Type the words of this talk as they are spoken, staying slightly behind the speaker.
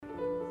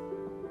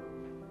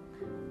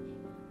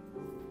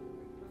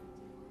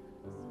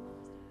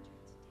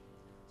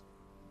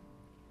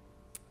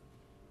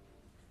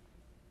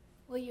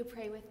Will you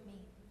pray with me?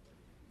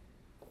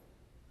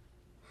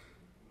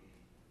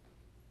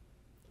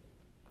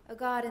 O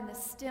God, in the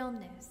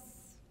stillness,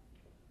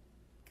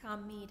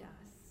 come meet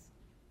us.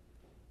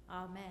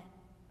 Amen.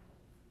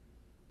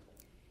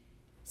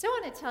 So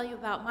I want to tell you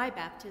about my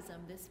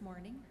baptism this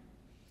morning.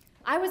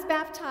 I was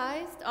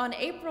baptized on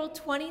April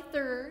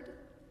 23rd,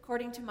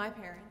 according to my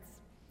parents,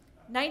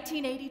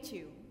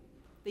 1982,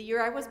 the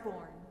year I was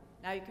born.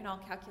 Now you can all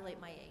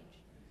calculate my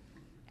age.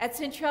 At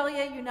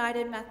Centralia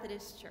United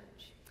Methodist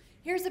Church.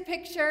 Here's a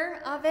picture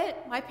of it.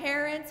 My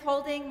parents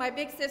holding my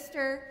big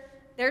sister.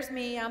 There's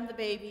me, I'm the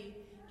baby.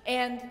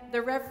 And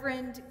the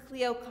Reverend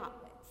Cleo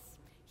Kotwitz.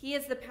 He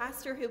is the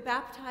pastor who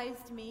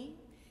baptized me.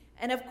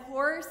 And of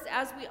course,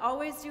 as we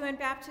always do in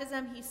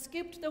baptism, he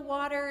scooped the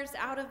waters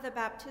out of the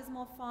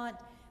baptismal font,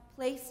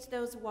 placed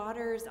those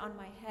waters on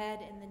my head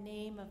in the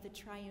name of the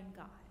triune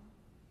God.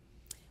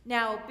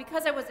 Now,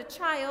 because I was a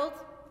child,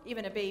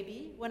 even a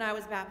baby, when I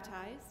was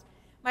baptized,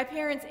 my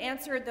parents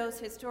answered those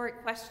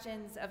historic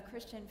questions of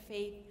Christian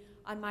faith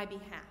on my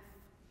behalf.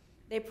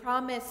 They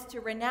promised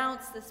to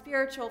renounce the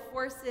spiritual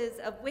forces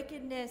of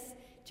wickedness,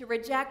 to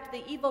reject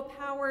the evil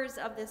powers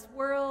of this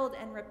world,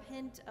 and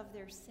repent of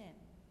their sin.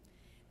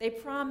 They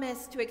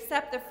promised to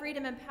accept the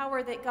freedom and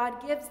power that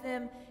God gives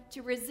them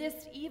to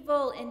resist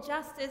evil,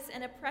 injustice,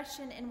 and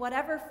oppression in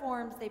whatever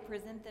forms they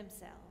present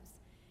themselves.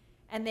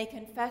 And they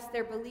confess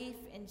their belief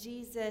in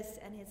Jesus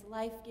and his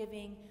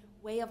life-giving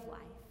way of life.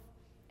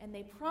 And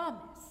they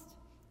promised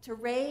to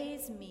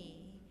raise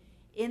me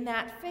in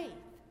that faith.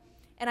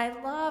 And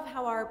I love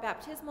how our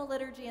baptismal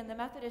liturgy in the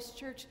Methodist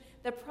Church,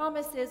 the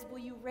promise is, will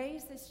you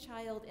raise this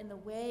child in the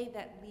way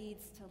that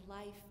leads to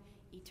life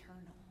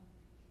eternal?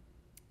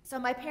 So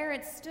my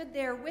parents stood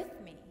there with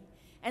me.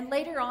 And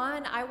later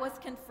on, I was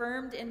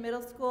confirmed in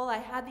middle school. I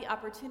had the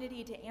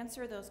opportunity to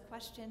answer those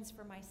questions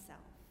for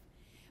myself.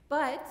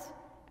 But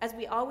as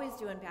we always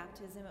do in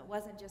baptism, it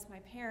wasn't just my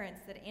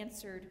parents that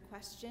answered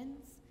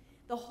questions.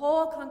 The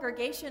whole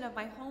congregation of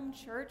my home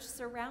church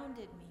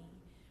surrounded me,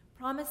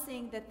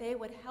 promising that they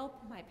would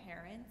help my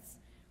parents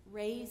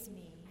raise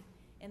me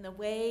in the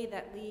way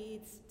that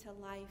leads to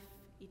life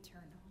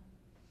eternal.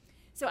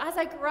 So as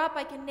I grew up,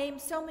 I can name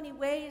so many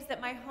ways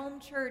that my home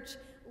church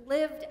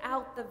lived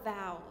out the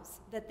vows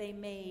that they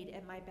made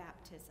at my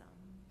baptism.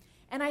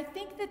 And I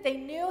think that they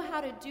knew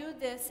how to do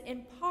this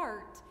in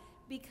part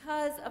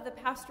because of the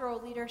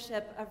pastoral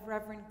leadership of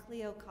Reverend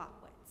Cleo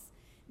Kotwitz.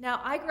 Now,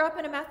 I grew up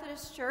in a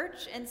Methodist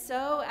church, and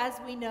so, as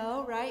we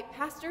know, right,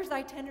 pastors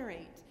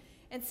itinerate.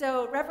 And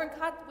so Reverend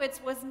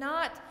Kotwitz was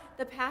not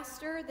the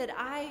pastor that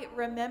I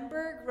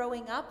remember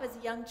growing up as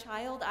a young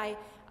child. I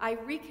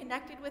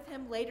reconnected with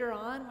him later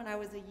on when I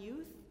was a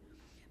youth.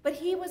 But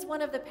he was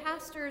one of the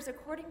pastors,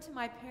 according to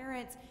my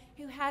parents,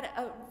 who had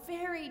a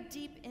very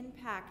deep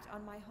impact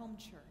on my home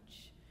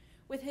church.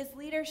 With his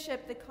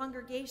leadership, the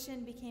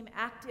congregation became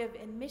active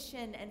in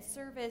mission and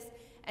service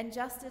and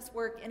justice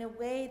work in a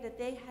way that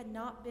they had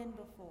not been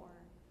before.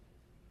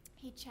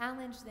 He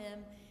challenged them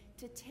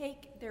to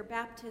take their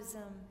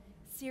baptism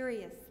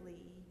seriously.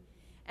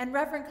 And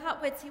Reverend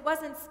Kotwitz, he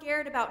wasn't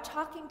scared about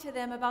talking to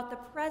them about the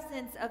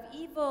presence of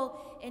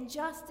evil,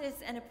 injustice,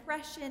 and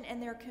oppression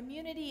in their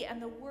community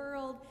and the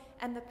world,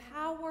 and the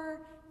power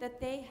that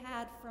they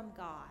had from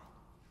God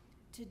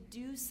to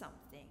do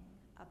something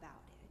about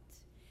it.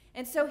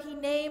 And so he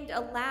named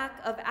a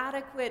lack of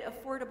adequate,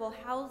 affordable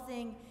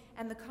housing,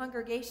 and the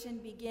congregation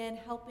began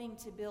helping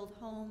to build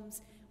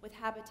homes with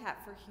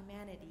Habitat for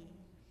Humanity.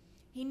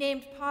 He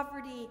named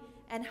poverty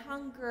and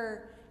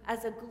hunger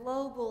as a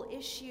global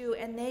issue,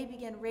 and they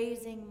began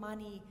raising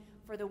money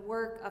for the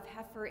work of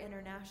Heifer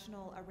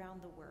International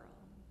around the world.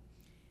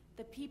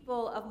 The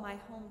people of my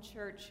home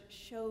church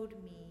showed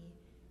me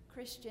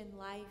Christian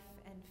life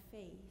and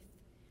faith.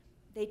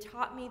 They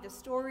taught me the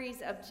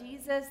stories of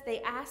Jesus.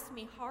 They asked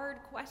me hard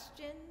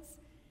questions.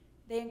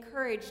 They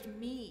encouraged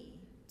me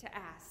to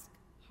ask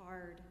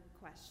hard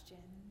questions.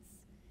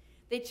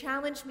 They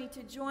challenged me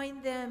to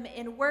join them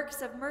in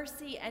works of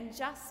mercy and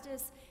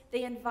justice.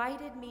 They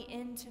invited me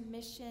into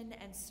mission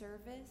and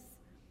service.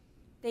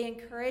 They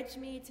encouraged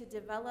me to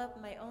develop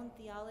my own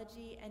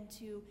theology and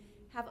to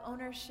have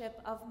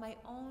ownership of my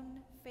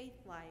own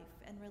faith life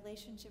and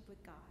relationship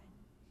with God.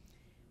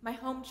 My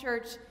home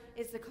church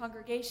is the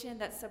congregation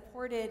that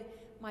supported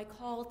my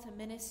call to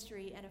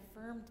ministry and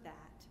affirmed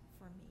that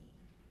for me.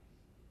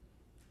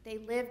 They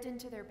lived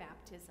into their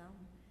baptism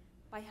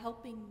by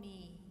helping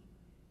me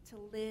to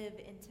live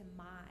into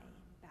my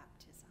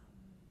baptism.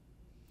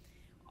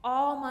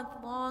 All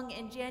month long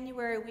in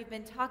January, we've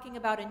been talking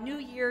about a New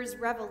Year's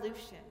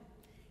revolution,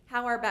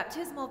 how our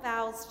baptismal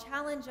vows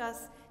challenge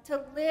us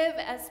to live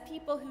as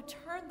people who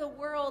turn the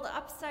world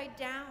upside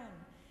down,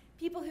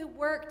 people who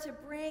work to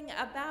bring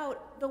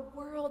about the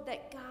world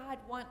that God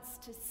wants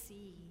to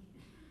see,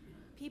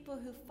 people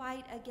who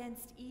fight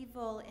against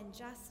evil,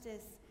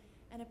 injustice,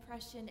 and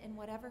oppression in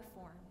whatever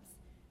forms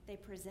they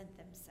present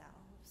themselves.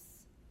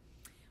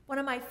 One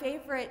of my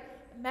favorite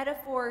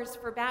metaphors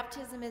for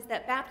baptism is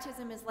that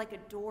baptism is like a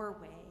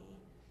doorway.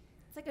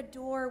 It's like a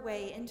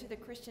doorway into the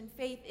Christian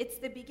faith. It's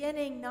the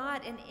beginning,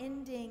 not an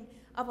ending,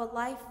 of a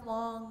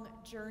lifelong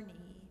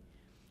journey.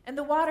 And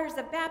the waters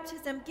of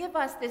baptism give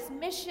us this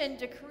mission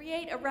to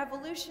create a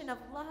revolution of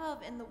love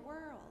in the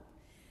world.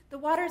 The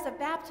waters of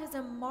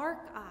baptism mark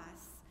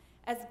us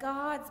as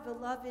God's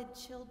beloved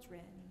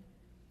children.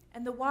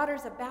 And the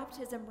waters of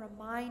baptism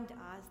remind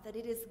us that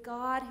it is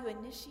God who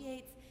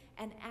initiates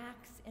and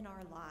acts in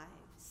our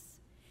lives.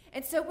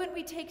 And so when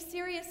we take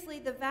seriously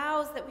the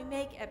vows that we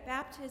make at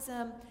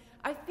baptism,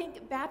 I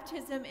think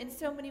baptism in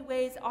so many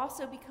ways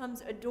also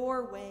becomes a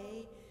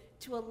doorway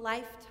to a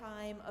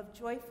lifetime of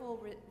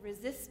joyful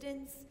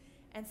resistance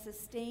and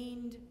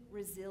sustained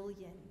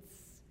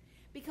resilience.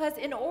 Because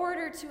in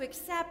order to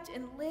accept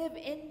and live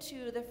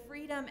into the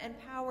freedom and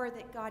power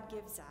that God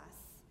gives us,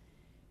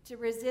 to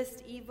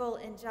resist evil,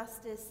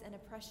 injustice, and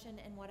oppression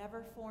in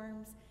whatever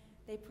forms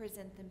they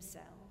present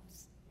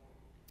themselves,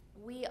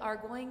 we are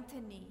going to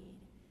need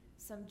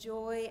some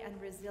joy and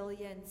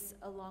resilience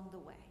along the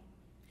way.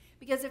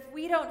 Because if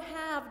we don't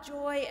have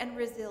joy and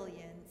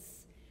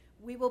resilience,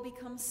 we will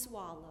become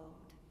swallowed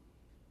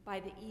by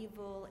the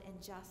evil,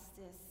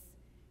 injustice,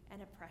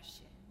 and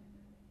oppression.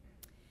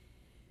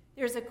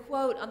 There's a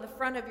quote on the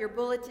front of your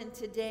bulletin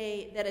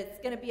today that it's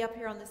going to be up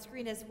here on the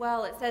screen as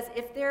well. It says,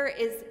 "If there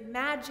is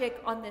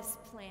magic on this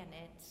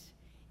planet,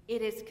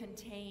 it is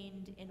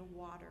contained in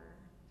water."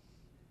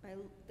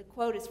 The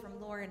quote is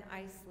from Lauren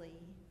Isley.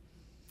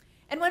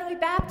 And when we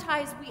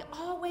baptize, we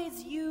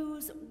always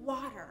use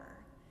water.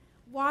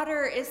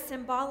 Water is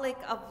symbolic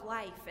of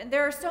life. And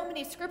there are so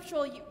many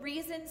scriptural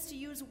reasons to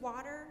use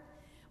water.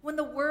 When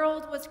the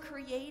world was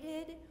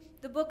created,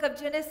 the book of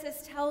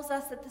Genesis tells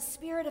us that the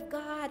Spirit of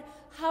God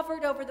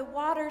hovered over the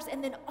waters,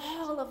 and then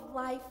all of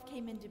life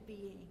came into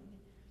being.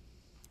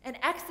 And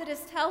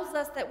Exodus tells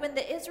us that when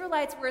the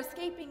Israelites were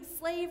escaping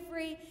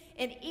slavery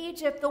in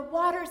Egypt, the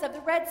waters of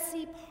the Red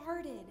Sea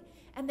parted,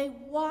 and they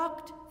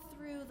walked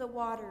through the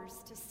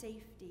waters to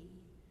safety.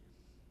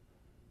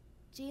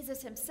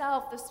 Jesus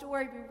himself, the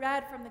story we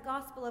read from the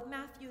Gospel of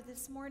Matthew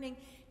this morning,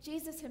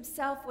 Jesus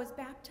himself was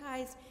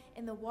baptized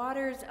in the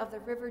waters of the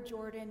River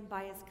Jordan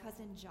by his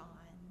cousin John.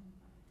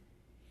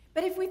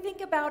 But if we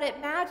think about it,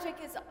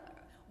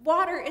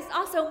 water is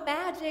also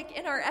magic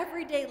in our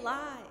everyday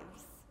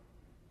lives.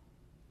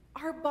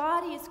 Our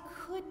bodies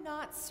could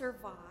not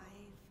survive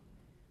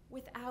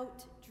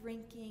without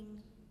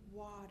drinking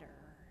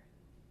water.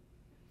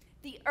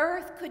 The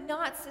earth could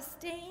not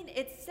sustain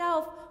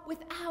itself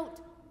without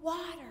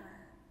water.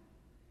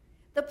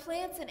 The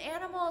plants and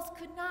animals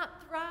could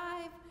not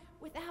thrive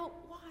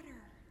without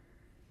water.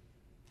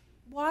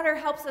 Water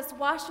helps us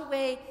wash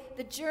away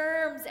the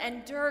germs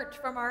and dirt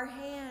from our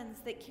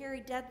hands that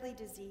carry deadly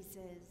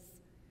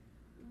diseases.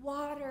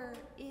 Water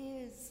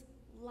is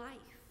life.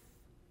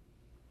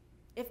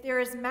 If there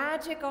is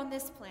magic on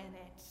this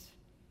planet,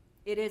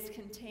 it is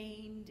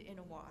contained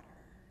in water.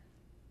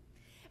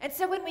 And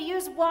so when we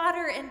use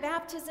water in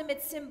baptism,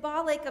 it's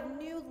symbolic of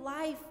new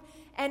life,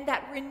 and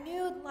that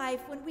renewed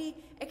life when we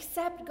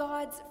accept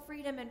God's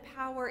freedom and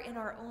power in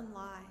our own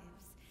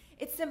lives.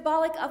 It's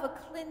symbolic of a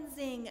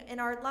cleansing in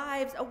our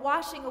lives, a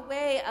washing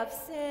away of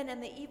sin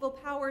and the evil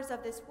powers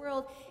of this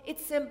world.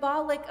 It's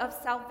symbolic of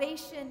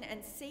salvation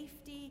and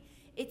safety.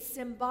 It's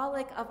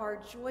symbolic of our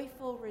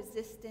joyful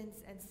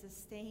resistance and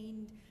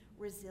sustained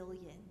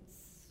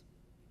resilience.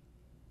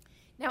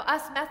 Now,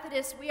 us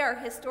Methodists, we are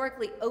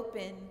historically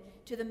open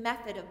to the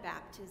method of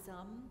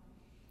baptism.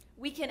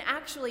 We can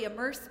actually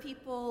immerse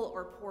people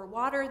or pour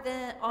water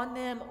on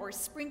them or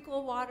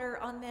sprinkle water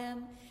on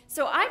them.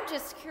 So I'm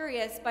just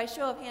curious, by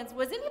show of hands,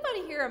 was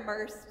anybody here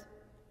immersed?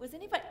 Was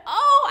anybody?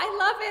 Oh, I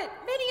love it.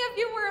 Many of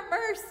you were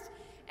immersed.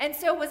 And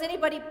so was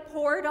anybody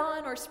poured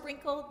on or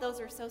sprinkled? Those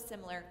are so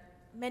similar.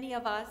 Many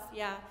of us,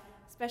 yeah,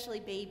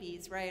 especially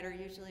babies, right, or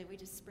usually we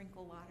just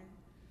sprinkle water.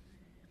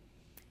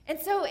 And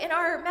so in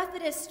our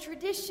Methodist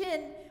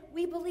tradition,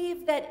 we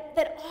believe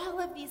that all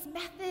of these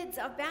methods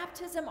of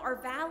baptism are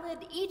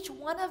valid. Each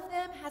one of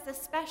them has a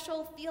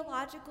special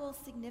theological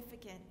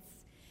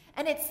significance.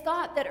 And it's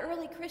thought that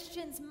early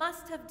Christians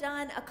must have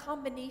done a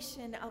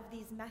combination of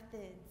these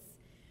methods.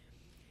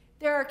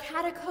 There are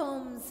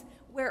catacombs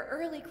where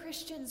early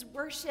Christians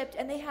worshiped,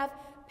 and they have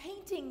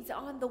paintings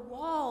on the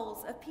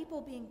walls of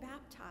people being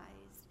baptized.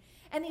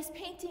 And these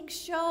paintings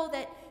show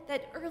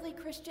that early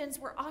Christians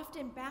were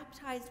often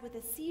baptized with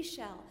a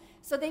seashell.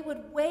 So they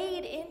would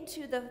wade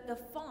into the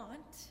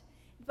font,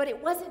 but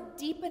it wasn't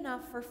deep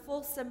enough for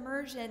full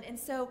submersion. And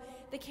so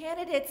the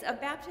candidates of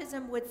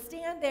baptism would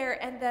stand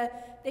there, and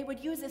they would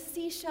use a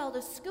seashell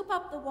to scoop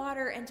up the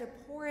water and to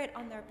pour it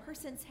on their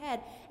person's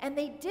head. And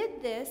they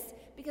did this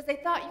because they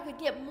thought you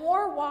could get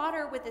more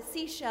water with a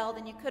seashell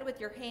than you could with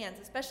your hands,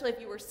 especially if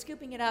you were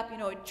scooping it up.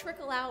 It would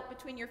trickle out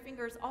between your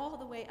fingers all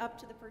the way up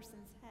to the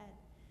person's head.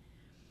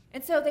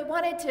 And so they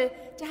wanted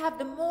to have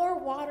the more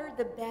water,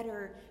 the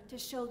better, to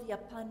show the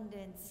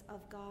abundance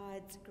of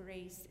God's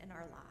grace in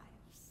our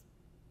lives.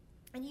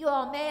 And you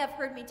all may have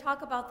heard me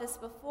talk about this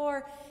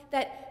before,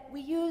 that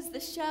we use the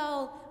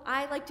shell.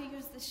 I like to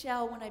use the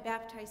shell when I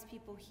baptize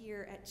people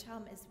here at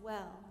Chum as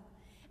well.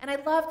 And I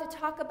love to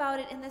talk about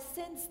it in the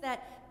sense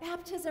that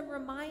baptism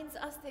reminds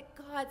us that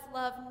God's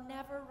love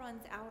never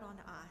runs out on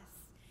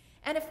us.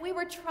 And if we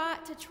were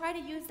to try to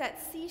use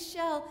that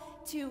seashell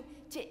to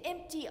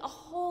empty a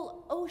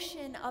whole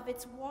ocean of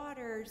its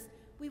waters,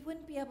 we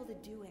wouldn't be able to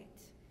do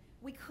it.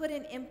 We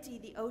couldn't empty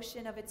the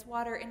ocean of its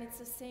water, and it's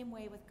the same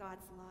way with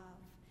God's love.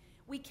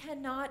 We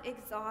cannot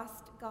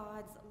exhaust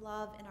God's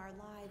love in our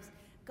lives.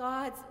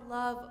 God's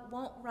love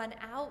won't run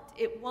out.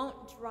 It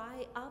won't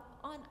dry up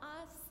on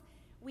us.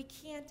 We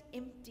can't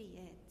empty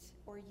it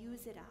or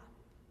use it up.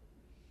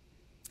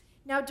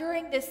 Now,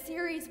 during this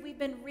series, we've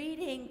been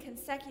reading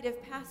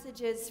consecutive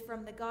passages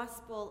from the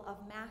Gospel of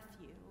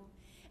Matthew.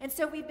 And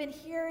so we've been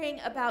hearing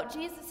about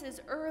Jesus'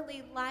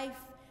 early life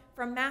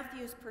from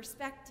Matthew's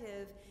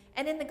perspective.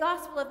 And in the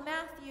Gospel of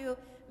Matthew,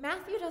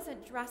 Matthew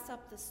doesn't dress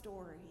up the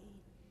story.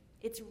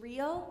 It's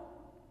real.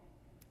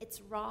 It's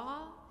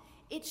raw.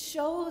 It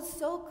shows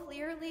so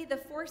clearly the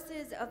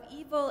forces of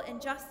evil,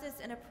 injustice,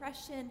 and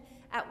oppression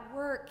at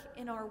work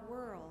in our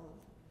world.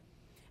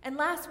 And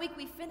last week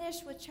we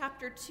finished with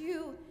chapter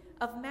 2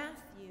 of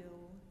Matthew.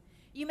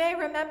 You may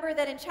remember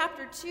that in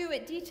chapter 2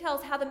 it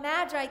details how the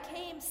Magi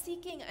came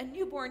seeking a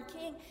newborn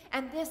king,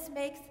 and this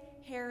makes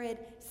Herod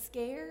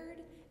scared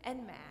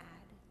and mad.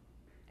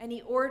 And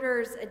he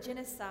orders a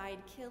genocide,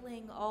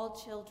 killing all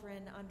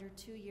children under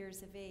 2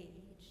 years of age.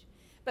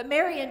 But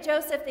Mary and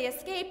Joseph, they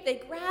escape, they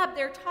grab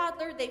their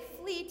toddler, they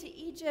flee to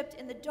Egypt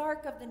in the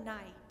dark of the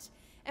night.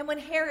 And when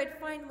Herod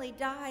finally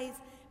dies,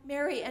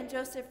 Mary and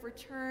Joseph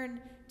return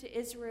to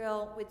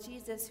Israel with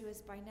Jesus, who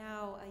is by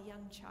now a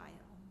young child.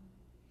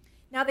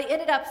 Now they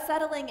ended up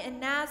settling in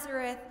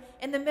Nazareth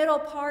in the middle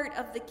part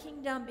of the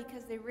kingdom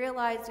because they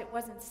realized it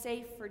wasn't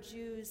safe for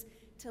Jews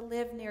to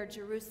live near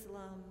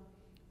Jerusalem,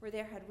 where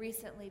there had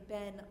recently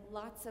been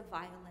lots of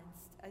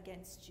violence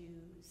against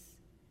Jews.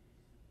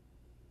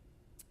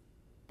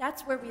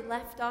 That's where we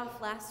left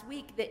off last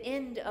week, the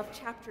end of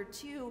chapter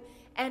 2,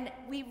 and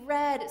we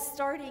read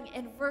starting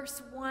in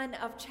verse 1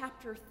 of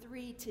chapter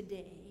 3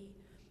 today.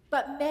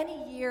 But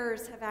many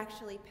years have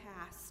actually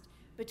passed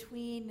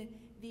between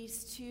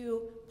these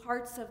two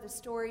parts of the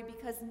story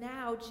because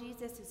now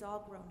Jesus is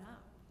all grown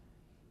up.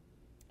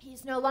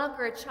 He's no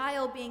longer a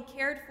child being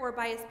cared for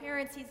by his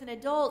parents. He's an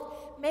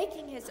adult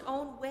making his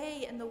own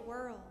way in the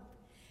world.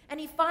 And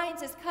he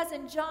finds his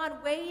cousin John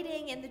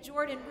wading in the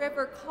Jordan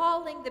River,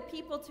 calling the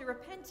people to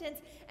repentance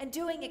and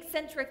doing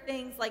eccentric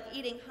things like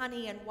eating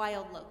honey and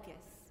wild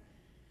locusts.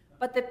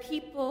 But the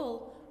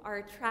people are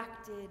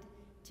attracted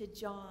to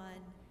John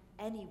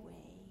anyway.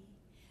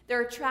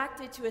 They're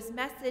attracted to his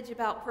message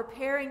about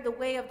preparing the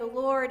way of the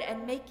Lord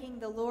and making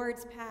the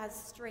Lord's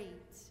paths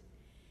straight.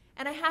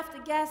 And I have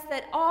to guess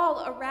that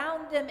all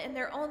around them in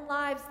their own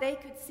lives, they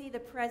could see the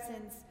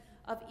presence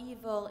of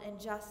evil,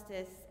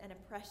 injustice, and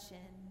oppression.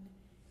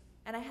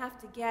 And I have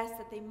to guess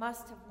that they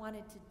must have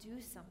wanted to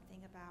do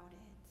something about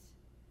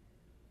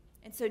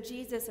it. And so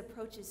Jesus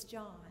approaches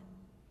John.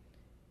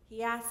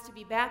 He asks to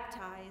be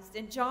baptized,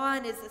 and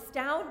John is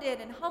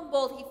astounded and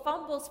humbled. He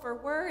fumbles for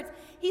words.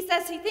 He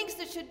says he thinks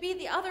it should be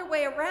the other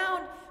way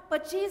around,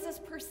 but Jesus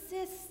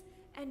persists,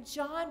 and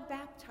John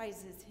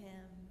baptizes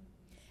him.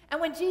 And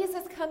when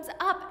Jesus comes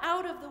up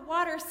out of the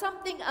water,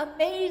 something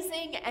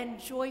amazing and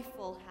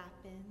joyful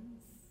happens.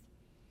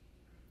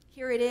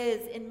 Here it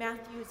is in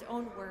Matthew's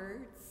own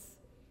words.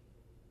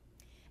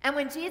 And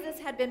when Jesus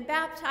had been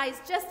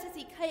baptized, just as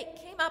he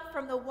came up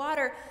from the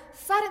water,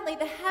 suddenly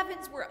the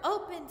heavens were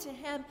opened to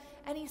him,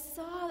 and he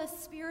saw the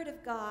Spirit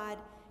of God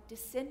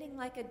descending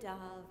like a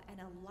dove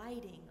and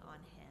alighting on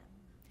him.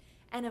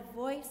 And a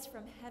voice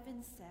from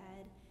heaven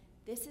said,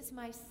 "This is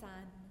my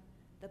Son,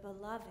 the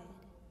beloved,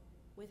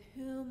 with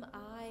whom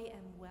I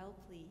am well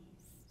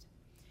pleased."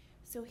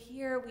 So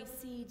here we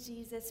see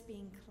Jesus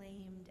being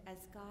claimed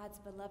as God's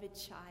beloved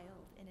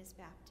child in his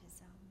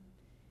baptism.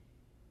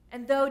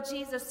 And though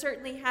Jesus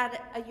certainly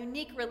had a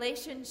unique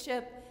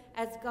relationship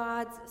as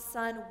God's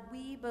Son,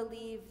 we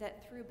believe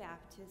that through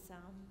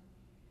baptism,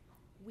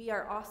 we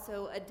are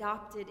also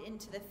adopted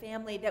into the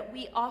family, that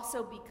we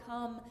also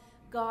become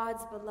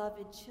God's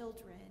beloved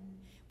children.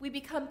 We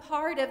become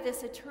part of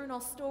this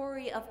eternal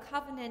story of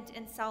covenant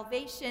and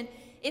salvation.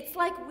 It's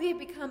like we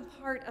become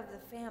part of the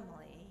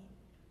family.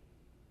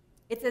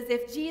 It's as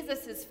if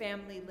Jesus'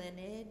 family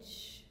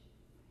lineage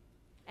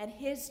and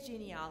his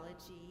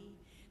genealogy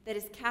that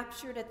is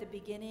captured at the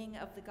beginning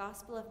of the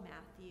Gospel of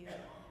Matthew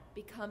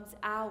becomes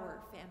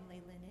our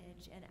family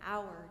lineage and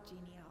our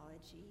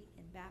genealogy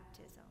in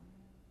baptism.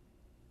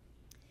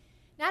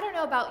 Now, I don't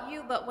know about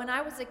you, but when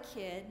I was a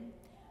kid,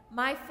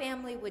 my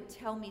family would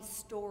tell me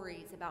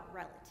stories about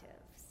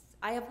relatives.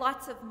 I have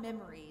lots of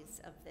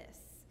memories of this.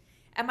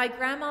 At my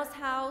grandma's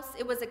house,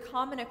 it was a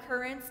common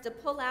occurrence to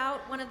pull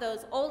out one of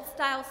those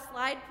old-style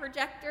slide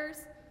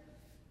projectors.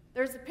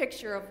 There's a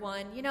picture of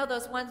one. You know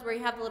those ones where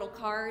you have the little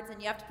cards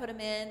and you have to put them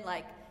in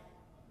like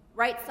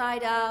right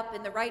side up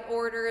in the right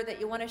order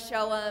that you want to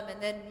show them,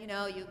 and then,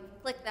 you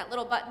click that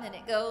little button and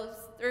it goes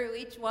through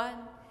each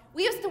one.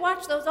 We used to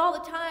watch those all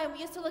the time. We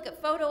used to look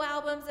at photo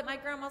albums at my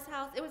grandma's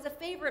house. It was a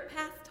favorite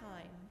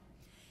pastime.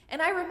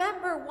 And I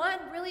remember one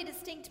really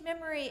distinct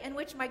memory in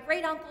which my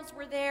great uncles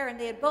were there, and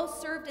they had both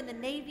served in the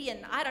Navy,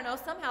 and I don't know,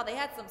 somehow they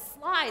had some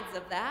slides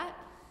of that.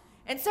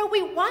 And so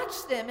we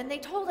watched them, and they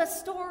told us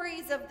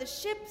stories of the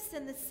ships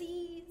and the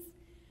seas.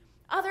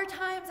 Other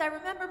times, I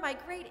remember my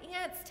great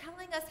aunts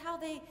telling us how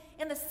they,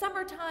 in the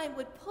summertime,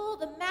 would pull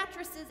the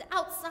mattresses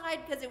outside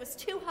because it was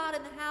too hot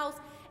in the house,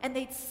 and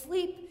they'd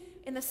sleep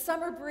in the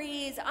summer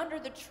breeze under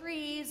the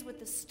trees with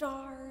the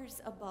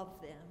stars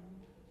above them.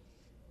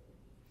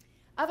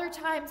 Other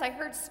times, I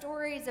heard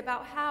stories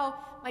about how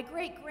my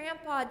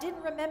great-grandpa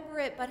didn't remember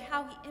it, but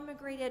how he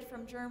immigrated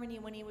from Germany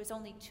when he was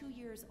only 2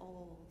 years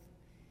old.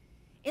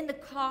 In the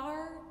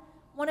car,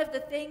 one of the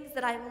things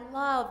that I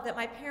love that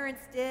my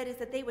parents did is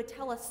that they would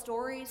tell us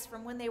stories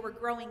from when they were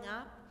growing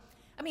up.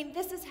 I mean,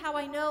 this is how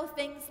I know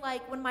things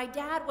like when my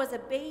dad was a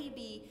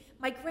baby,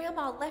 my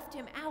grandma left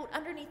him out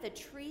underneath a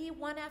tree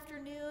one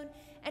afternoon,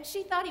 and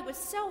she thought he was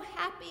so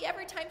happy.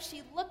 Every time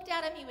she looked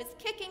at him, he was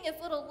kicking his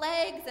little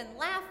legs and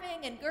laughing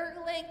and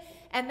gurgling,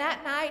 and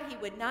that night he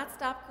would not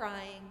stop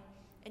crying.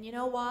 And you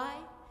know why?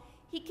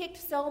 He kicked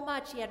so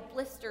much he had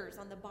blisters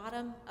on the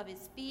bottom of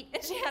his feet,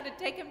 and she had to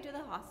take him to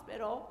the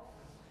hospital.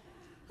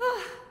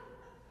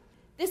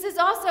 This is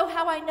also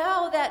how I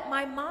know that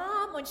my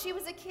mom, when she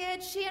was a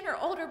kid, she and her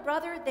older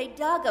brother, they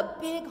dug a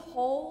big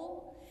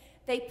hole.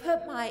 They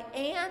put my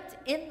aunt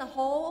in the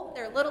hole,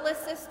 their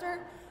littlest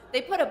sister.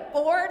 They put a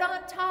board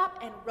on top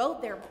and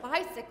rode their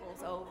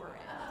bicycles over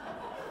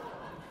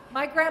it.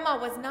 My grandma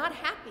was not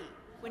happy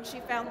when she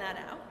found that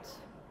out.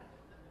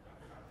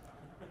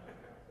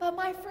 But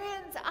my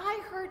friends,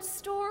 I heard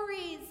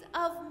stories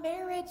of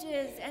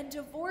marriages and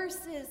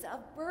divorces,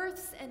 of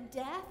births and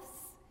deaths.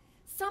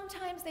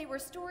 Sometimes they were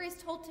stories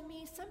told to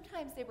me,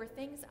 sometimes they were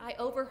things I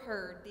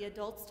overheard the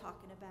adults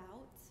talking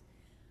about.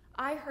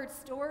 I heard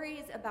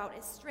stories about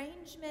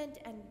estrangement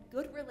and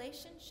good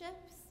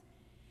relationships.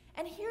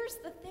 And here's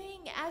the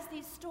thing, as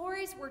these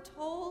stories were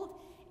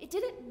told, it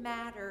didn't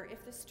matter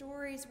if the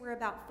stories were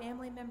about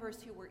family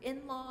members who were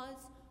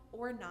in-laws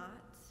or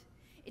not.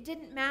 It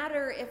didn't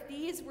matter if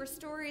these were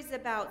stories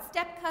about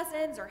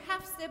step-cousins or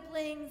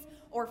half-siblings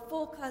or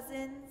full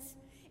cousins.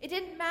 It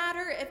didn't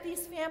matter if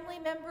these family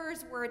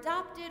members were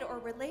adopted or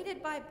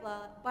related by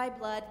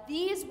blood.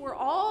 These were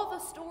all the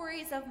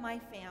stories of my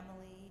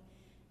family,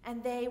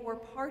 and they were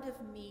part of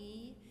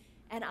me,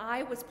 and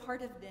I was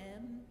part of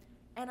them,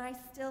 and I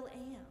still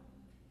am.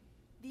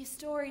 These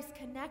stories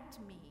connect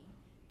me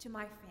to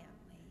my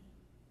family.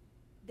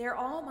 They're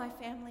all my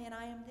family, and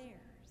I am theirs.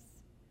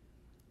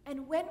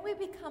 And when we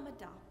become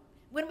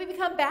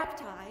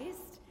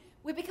baptized,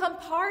 we become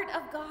part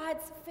of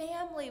God's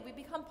family. We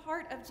become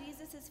part of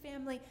Jesus'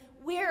 family.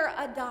 We're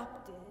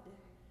adopted.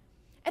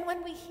 And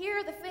when we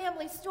hear the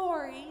family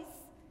stories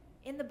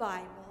in the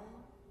Bible,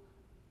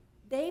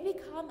 they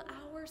become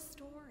our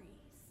stories.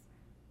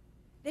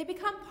 They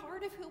become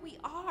part of who we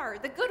are,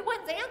 the good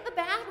ones and the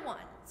bad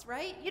ones,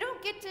 right? You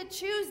don't get to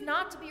choose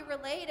not to be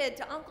related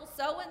to Uncle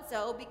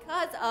so-and-so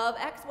because of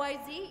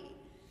XYZ.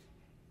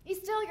 He's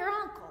still your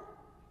uncle.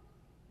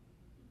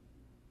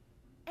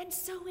 And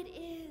so it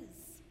is.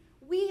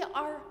 We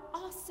are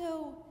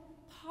also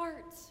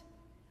part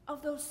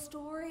of those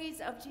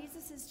stories of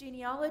Jesus'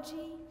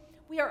 genealogy.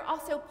 We are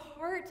also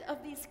part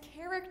of these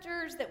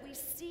characters that we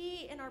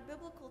see in our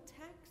biblical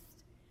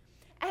text.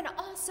 And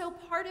also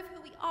part of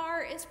who we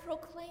are is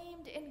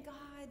proclaimed in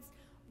God's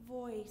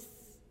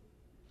voice.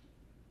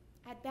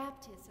 At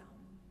baptism,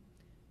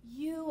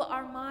 you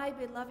are my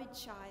beloved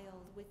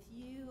child. With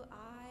you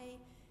I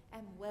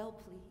am well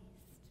pleased.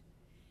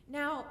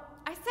 Now,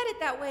 I said it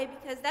that way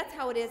because that's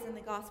how it is in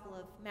the Gospel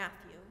of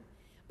Matthew.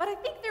 But I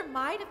think there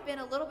might have been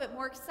a little bit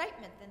more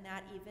excitement than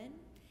that even.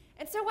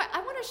 And so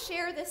I want to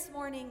share this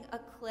morning a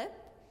clip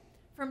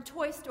from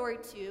Toy Story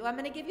 2. I'm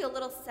going to give you a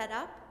little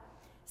setup.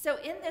 So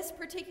in this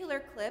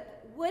particular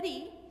clip,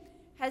 Woody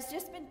has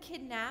just been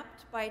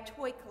kidnapped by a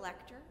toy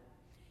collector.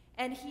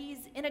 And he's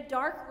in a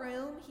dark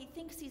room. He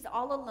thinks he's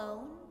all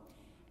alone.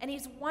 And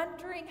he's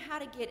wondering how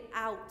to get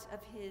out of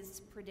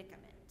his predicament.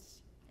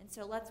 And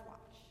so let's watch.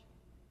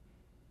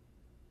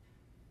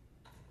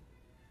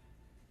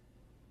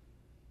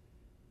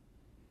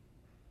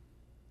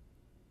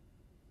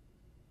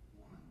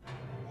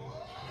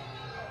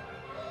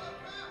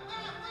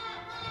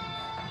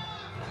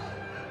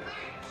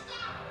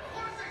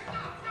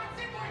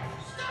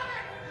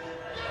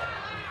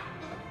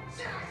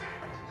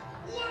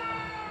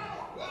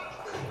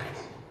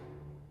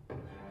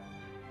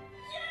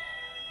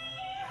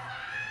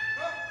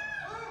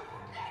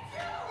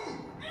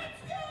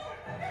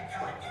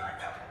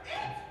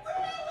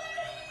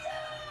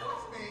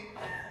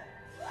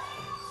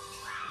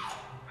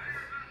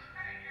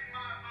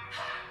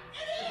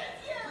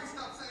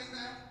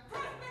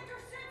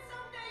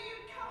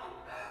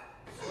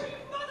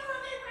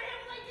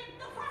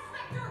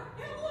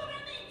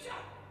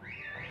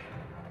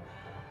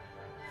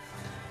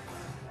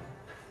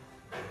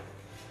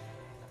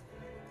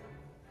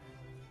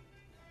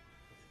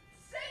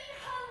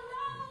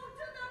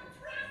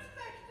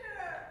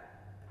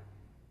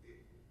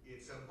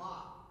 It's a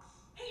box.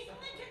 He's been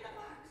in the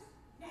box.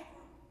 Next.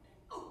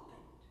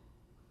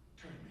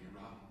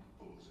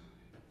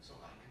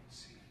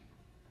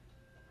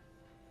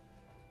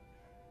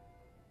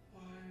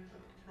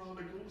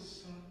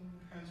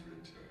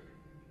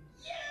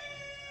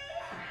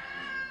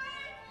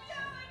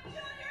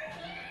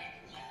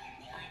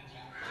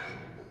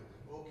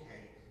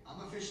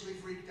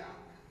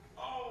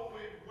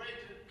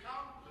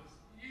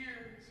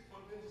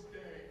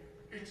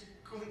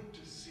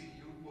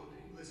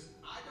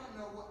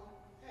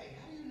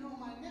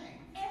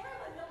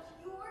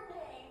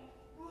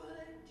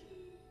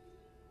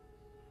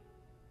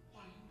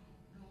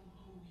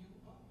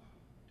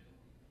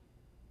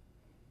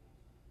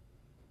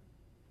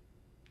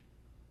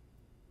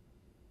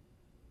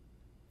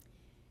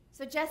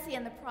 So Jesse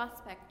and the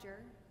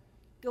prospector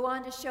go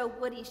on to show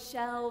Woody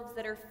shelves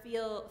that are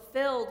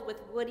filled with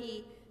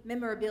Woody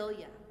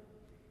memorabilia.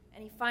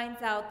 And he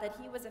finds out that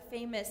he was a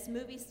famous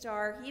movie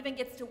star. He even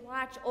gets to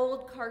watch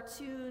old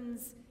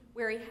cartoons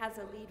where he has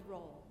a lead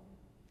role.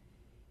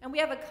 And we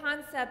have a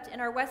concept in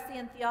our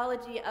Wesleyan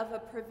theology of a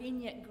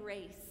prevenient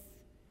grace.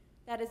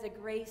 That is a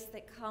grace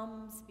that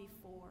comes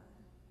before.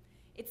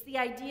 It's the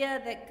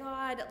idea that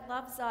God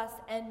loves us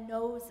and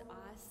knows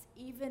us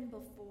even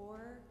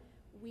before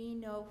we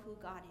know who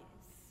God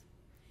is.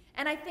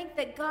 And I think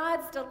that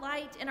God's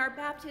delight in our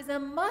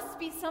baptism must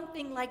be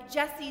something like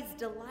Jesse's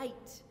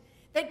delight.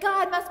 That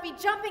God must be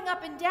jumping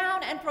up and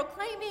down and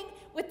proclaiming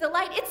with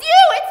delight, "It's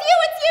you, it's you,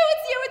 it's you,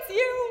 it's you, it's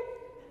you."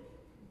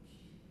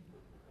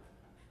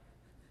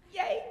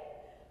 Yay.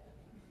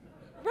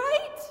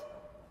 Right?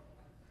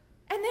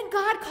 And then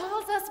God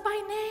calls us by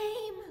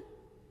name,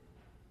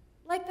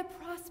 like the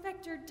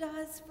prospector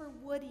does for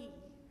Woody.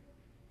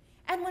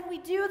 And when we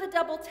do the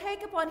double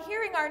take upon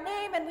hearing our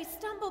name and we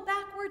stumble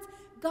backwards,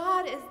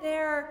 God is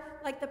there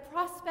like the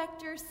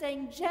prospector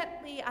saying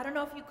gently, I don't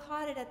know if you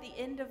caught it at the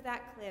end of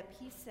that clip,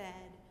 he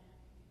said,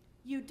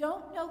 "You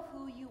don't know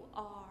who you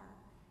are,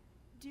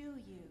 do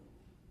you?"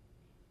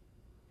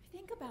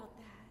 Think about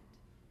that.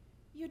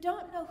 You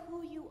don't know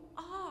who you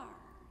are,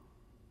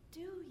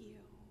 do you?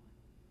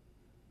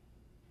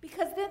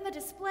 Because then the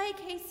display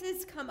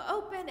cases come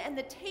open and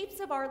the tapes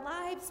of our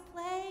lives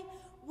play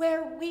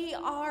where we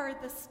are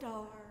the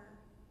star.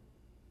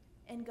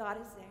 And God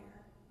is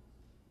there.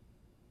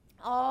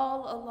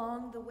 All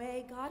along the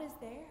way, God is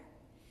there.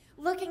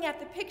 Looking at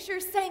the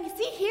pictures saying,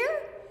 "See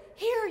here?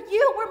 Here,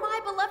 you were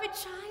my beloved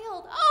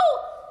child.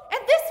 Oh,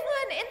 and this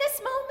one, in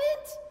this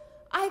moment,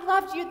 I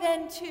loved you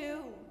then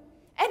too.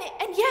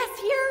 And yes,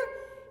 here,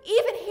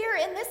 even here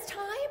in this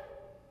time,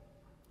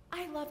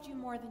 I loved you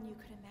more than you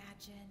could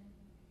imagine.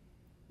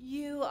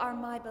 You are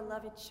my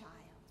beloved child.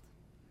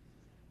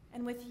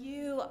 And with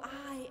you,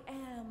 I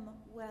am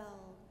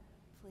well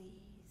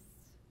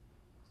pleased."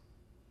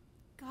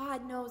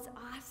 God knows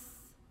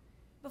us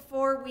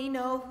before we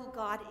know who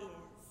God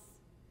is.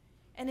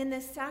 And in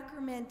this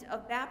sacrament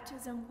of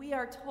baptism, we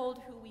are told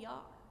who we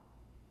are,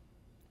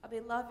 a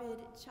beloved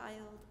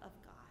child of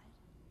God.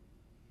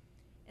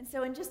 And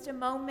so in just a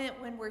moment,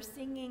 when we're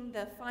singing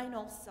the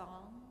final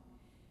song,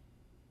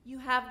 you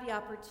have the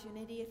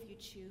opportunity, if you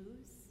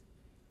choose,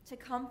 to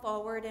come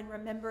forward and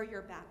remember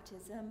your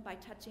baptism by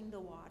touching the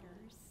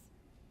waters.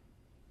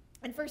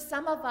 And for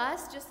some of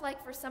us, just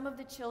like for some of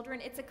the children,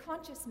 it's a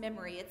conscious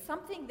memory. It's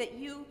something that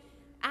you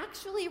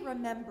actually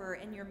remember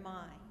in your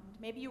mind.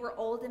 Maybe you were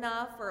old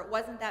enough, or it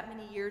wasn't that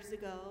many years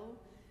ago.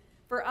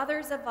 For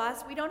others of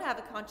us, we don't have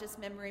a conscious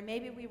memory.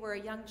 Maybe we were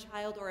a young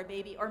child or a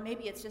baby, or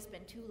maybe it's just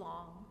been too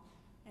long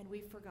and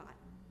we've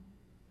forgotten.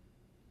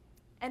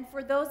 And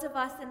for those of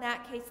us in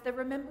that case, the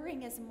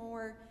remembering is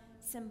more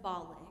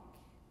symbolic.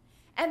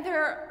 And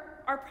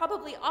there are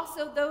probably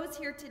also those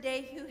here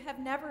today who have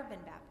never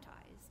been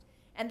baptized,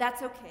 and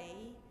that's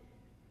okay.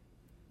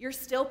 You're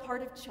still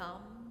part of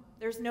Chum.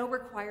 There's no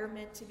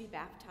requirement to be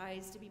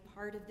baptized to be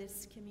part of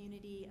this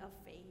community of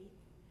faith.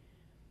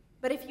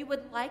 But if you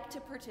would like to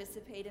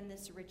participate in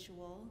this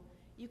ritual,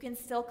 you can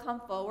still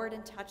come forward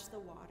and touch the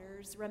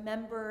waters.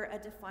 Remember a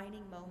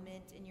defining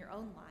moment in your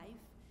own life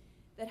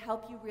that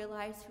helps you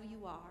realize who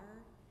you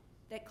are,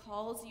 that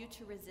calls you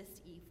to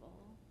resist evil.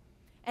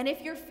 And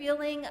if you're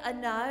feeling a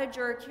nudge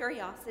or a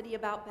curiosity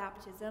about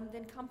baptism,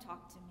 then come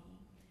talk to me,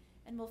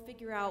 and we'll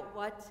figure out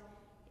what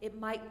it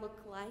might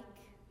look like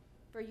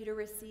for you to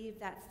receive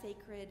that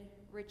sacred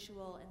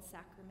ritual and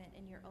sacrament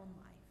in your own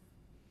life.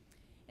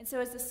 And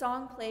so as the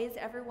song plays,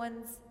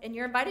 and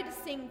you're invited to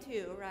sing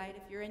too, right,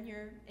 if you're in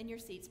your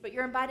seats, but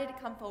you're invited to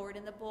come forward,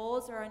 and the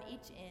bowls are on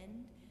each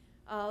end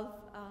of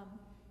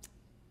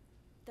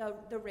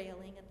the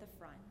railing at the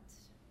front.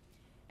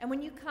 And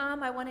when you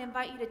come, I want to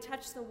invite you to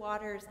touch the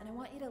waters, and I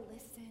want you to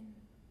listen.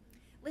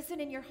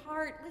 Listen in your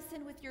heart.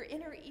 Listen with your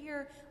inner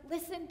ear.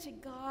 Listen to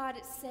God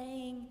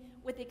saying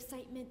with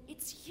excitement,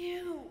 "It's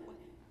you.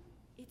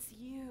 It's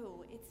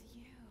you. It's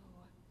you."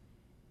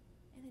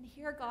 And then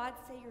hear God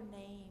say your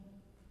name,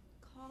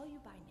 call you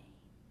by name.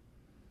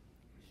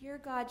 Hear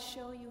God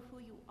show you who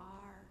you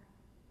are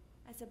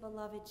as a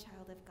beloved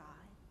child of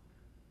God.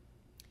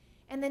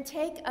 And then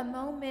take a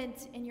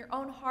moment in your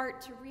own heart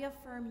to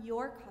reaffirm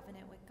your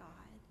covenant with God,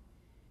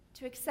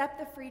 to accept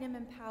the freedom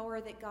and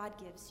power that God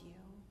gives you,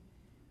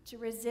 to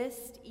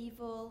resist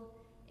evil,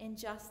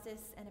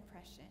 injustice, and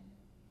oppression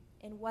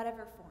in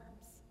whatever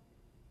forms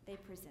they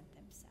present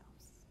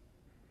themselves.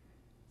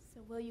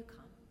 So will you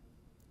come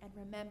and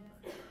remember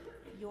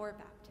your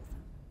baptism?